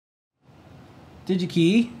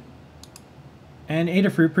Digi-Key and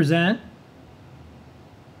Adafruit present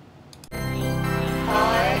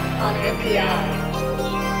On NPI.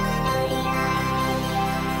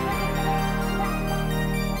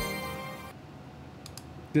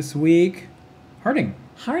 this week Harting.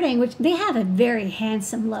 Harting, which they have a very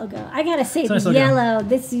handsome logo. I gotta say, Nice the logo. yellow,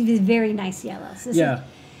 this is very nice yellow.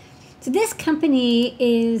 So this company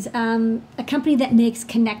is a company that makes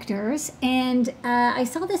connectors, and I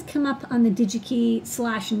saw this come up on the Digi-Key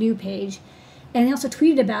 /new page, and they also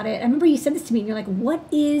tweeted about it. I remember you said this to me, and you're like, what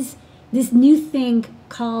is this new thing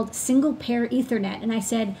called single pair Ethernet? And I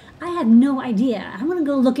said, I have no idea. I'm gonna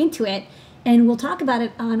go look into it, and we'll talk about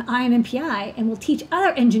it on NPI, and we'll teach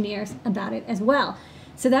other engineers about it as well.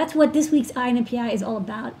 So that's what this week's NPI is all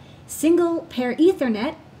about. Single pair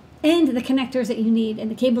Ethernet and the connectors that you need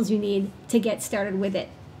and the cables you need to get started with it.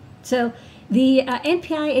 So the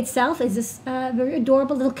NPI itself is this very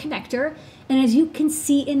adorable little connector. And as you can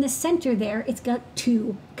see in the center there, it's got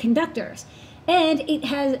 2 conductors. And it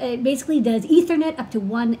has basically does Ethernet up to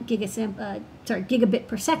 1 gigabit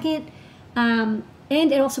per second. And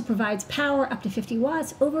it also provides power up to 50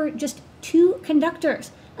 watts over just 2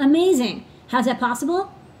 conductors. Amazing. How's that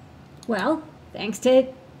possible? Well, thanks to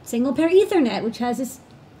single pair Ethernet, which has this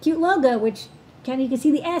cute logo, which you can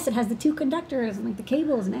see the S. It has the 2 conductors and like the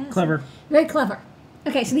cables and S. Clever. Very clever.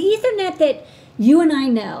 Okay, so the Ethernet that you and I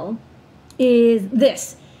know is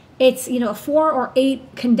this. It's a 4 or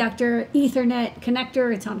 8 conductor Ethernet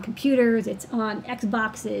connector. It's on computers. It's on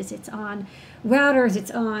Xboxes. It's on routers.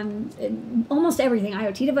 It's on almost everything.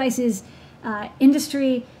 IoT devices,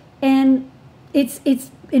 industry, and it's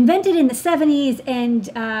invented in the 70s,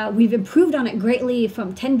 and we've improved on it greatly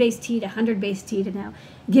from 10 base T to 100 base T to now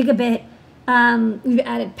gigabit. We've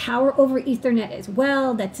added power over Ethernet as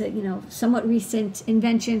well. That's a somewhat recent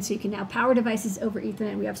invention, so you can now power devices over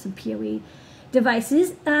Ethernet. We have some PoE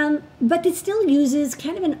devices, but it still uses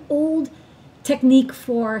kind of an old technique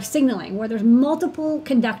for signaling where there's multiple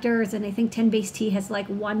conductors, and I think 10 base T has like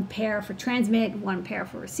 1 pair for transmit, 1 pair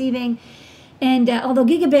for receiving. And although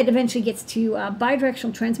gigabit eventually gets to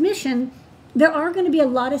bidirectional transmission, there are going to be a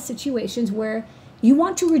lot of situations where you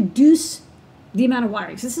want to reduce the amount of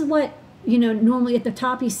wiring. So this is what, normally at the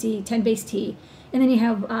top you see 10 base T, and then you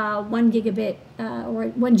have 1 gigabit or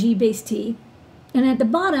 1 G base T. And at the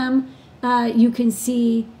bottom, you can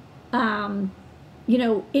see, it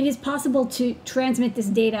is possible to transmit this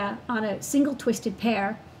data on a single twisted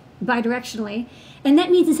pair bidirectionally. And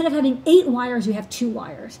that means instead of having 8 wires, you have 2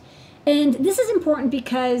 wires. And this is important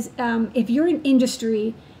because if you're in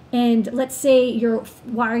industry and let's say you're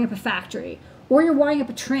wiring up a factory or you're wiring up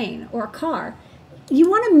a train or a car, you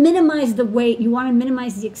want to minimize the weight, you want to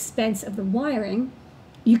minimize the expense of the wiring.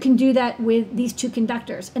 You can do that with these 2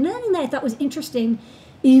 conductors. Another thing that I thought was interesting,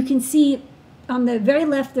 you can see on the very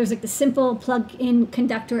left, there's like the simple plug-in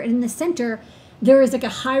conductor, and in the center, there is like a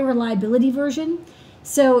high reliability version.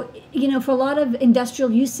 So, for a lot of industrial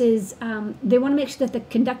uses, they want to make sure that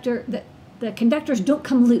the conductors don't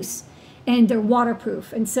come loose and they're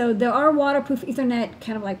waterproof. And so there are waterproof Ethernet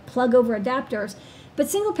kind of like plug over adapters, but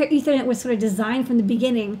single pair Ethernet was sort of designed from the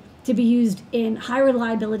beginning to be used in high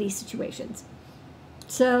reliability situations.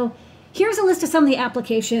 So here's a list of some of the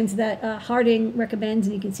applications that Harting recommends,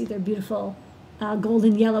 and you can see their beautiful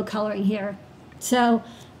golden yellow coloring here. So,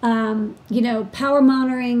 power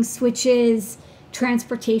monitoring, switches,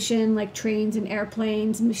 transportation like trains and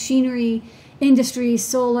airplanes, machinery, industry,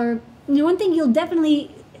 solar. One thing you'll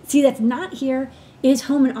definitely see that's not here is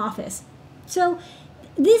home and office. So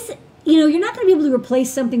this, you're not going to be able to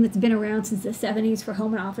replace something that's been around since the 70s for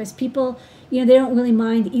home and office. People, they don't really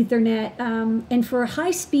mind Ethernet. And for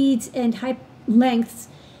high speeds and high lengths,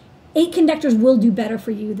 8 conductors will do better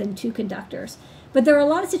for you than 2 conductors. But there are a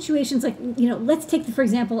lot of situations like, let's take, for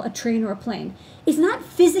example, a train or a plane. It's not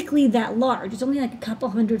physically that large. It's only like a couple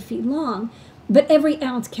 100 feet long, but every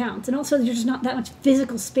ounce counts. And also there's just not that much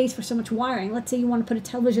physical space for so much wiring. Let's say you want to put a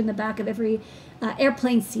television in the back of every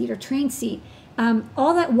airplane seat or train seat.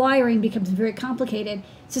 All that wiring becomes very complicated.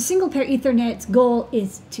 So single pair Ethernet's goal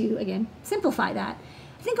is to, again, simplify that.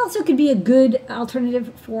 I think also could be a good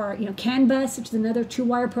alternative for, CAN bus, which is another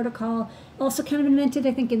 2-wire protocol, also kind of invented,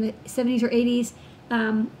 I think, in the 70s or 80s.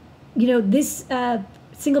 This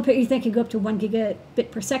single pair Ethernet can go up to 1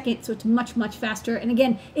 gigabit per second, so it's much, much faster. And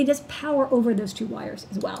again, it does power over those 2 wires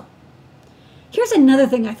as well. Here's another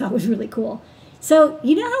thing I thought was really cool. So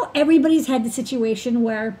how everybody's had the situation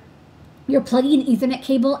where you're plugging an Ethernet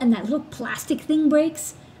cable and that little plastic thing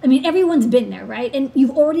breaks? I mean, everyone's been there, right? And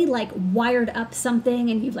you've already like wired up something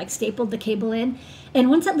and you've like stapled the cable in. And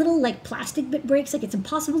once that little like plastic bit breaks, like it's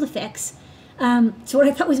impossible to fix. So what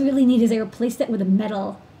I thought was really neat is they replaced that with a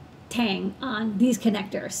metal tang on these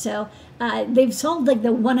connectors. So they've solved like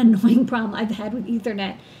the one annoying problem I've had with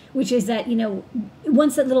Ethernet, which is that, you know,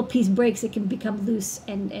 once that little piece breaks, it can become loose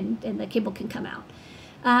and the cable can come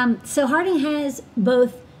out. So Harting has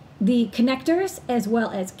both the connectors as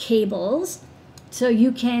well as cables. So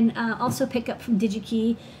you can also pick up from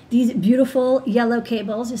Digi-Key these beautiful yellow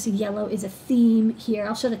cables. You see yellow is a theme here.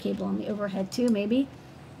 I'll show the cable on the overhead too, maybe.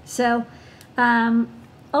 So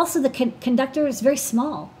also the conductor is very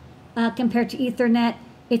small compared to Ethernet.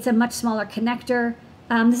 It's a much smaller connector.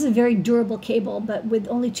 This is a very durable cable, but with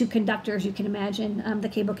only 2 conductors, you can imagine the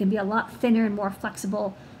cable can be a lot thinner and more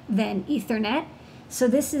flexible than Ethernet. So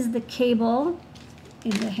this is the cable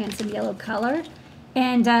in the handsome yellow color.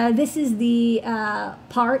 And this is the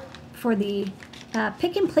part for the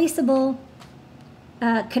pick and placeable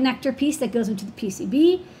connector piece that goes into the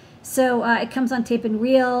PCB. So it comes on tape and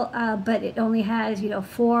reel, but it only has, you know,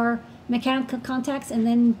 4 mechanical contacts and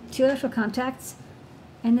then 2 electrical contacts.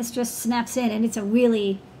 And this just snaps in, and it's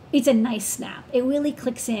a nice snap. It really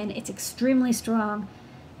clicks in. It's extremely strong.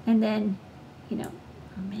 And then, you know,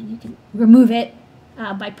 oh man, you can remove it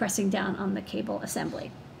by pressing down on the cable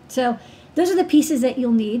assembly. So those are the pieces that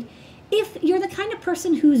you'll need. If you're the kind of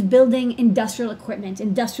person who's building industrial equipment,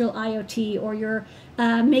 industrial IoT, or you're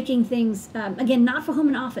making things, again, not for home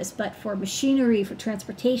and office, but for machinery, for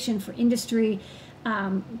transportation, for industry,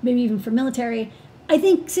 maybe even for military, I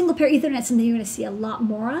think single pair Ethernet is something you're going to see a lot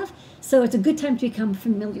more of. So it's a good time to become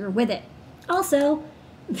familiar with it. Also,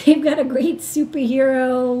 they've got a great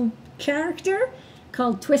superhero character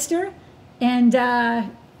called Twister, and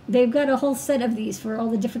they've got a whole set of these for all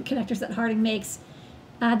the different connectors that Harting makes.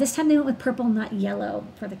 This time they went with purple, not yellow,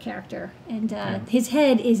 for the character. And his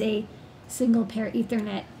head is a single pair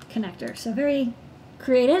Ethernet connector. So very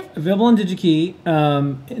creative. Available on Digi-Key.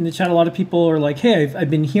 In the chat, a lot of people are like, "Hey, I've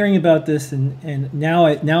been hearing about this, and now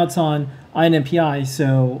it's on NPI,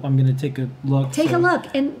 so I'm going to take a look." Take a look,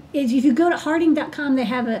 and if you go to harting.com, they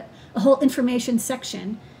have a whole information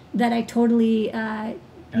section that I totally,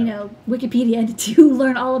 you know, Wikipedia to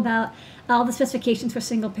learn all about all the specifications for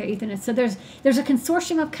single pair Ethernet. So there's a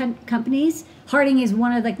consortium of companies. Harting is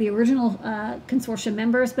one of like the original consortium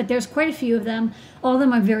members, but there's quite a few of them. All of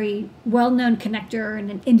them are very well-known connector and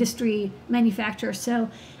an industry manufacturer. So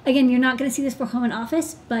again, you're not going to see this for home and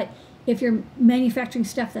office, but if you're manufacturing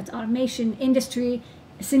stuff that's automation, industry,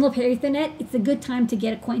 single pair Ethernet, it's a good time to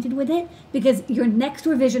get acquainted with it, because your next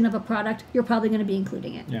revision of a product, you're probably going to be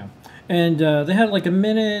including it. Yeah. And they had like a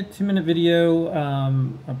 2-minute video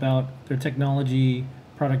about their technology,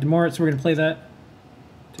 product, and more. So we're going to play that.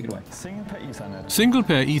 Take it away. Single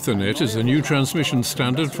pair Ethernet is a new transmission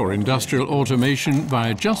standard for industrial automation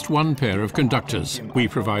via just one pair of conductors. We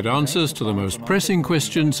provide answers to the most pressing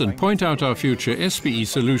questions and point out our future SPE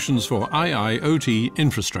solutions for IIoT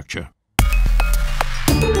infrastructure.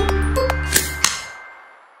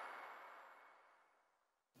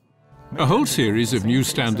 A whole series of new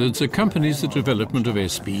standards accompanies the development of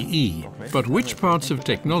SPE, but which parts of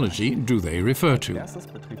technology do they refer to?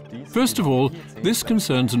 First of all, this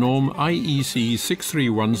concerns norm IEC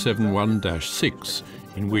 63171-6,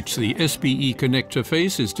 in which the SPE connector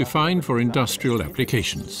face is defined for industrial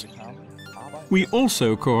applications. We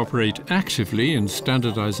also cooperate actively in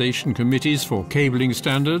standardization committees for cabling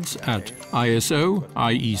standards at ISO,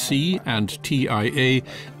 IEC and TIA,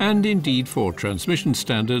 and indeed for transmission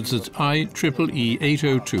standards at IEEE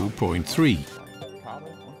 802.3.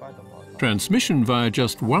 Transmission via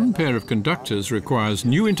just one pair of conductors requires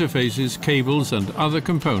new interfaces, cables and other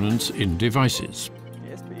components in devices.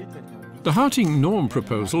 The Harting norm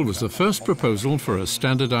proposal was the first proposal for a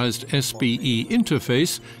standardized SPE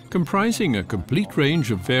interface comprising a complete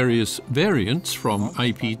range of various variants from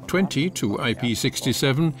IP20 to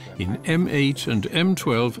IP67 in M8 and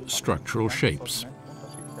M12 structural shapes.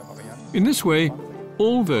 In this way,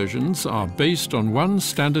 all versions are based on one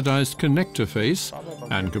standardized connector face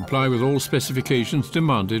and comply with all specifications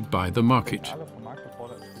demanded by the market.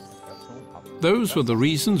 Those were the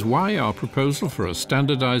reasons why our proposal for a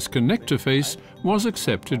standardized connector face was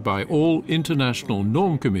accepted by all international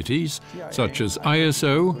norm committees such as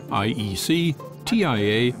ISO, IEC,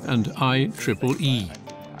 TIA and IEEE.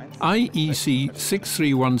 IEC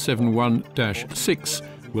 63171-6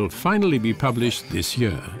 will finally be published this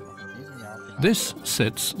year. This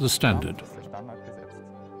sets the standard.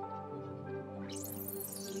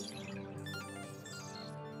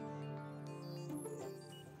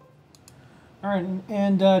 All right,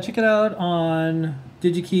 and check it out on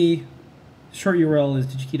Digi-Key. Short URL is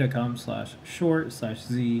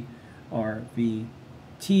digikey.com/short/ZRV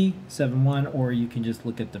T71, or you can just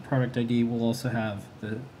look at the product ID. We'll also have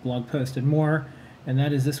the blog post and more. And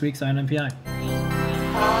that is this week's Ion NPI.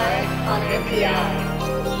 On NPI.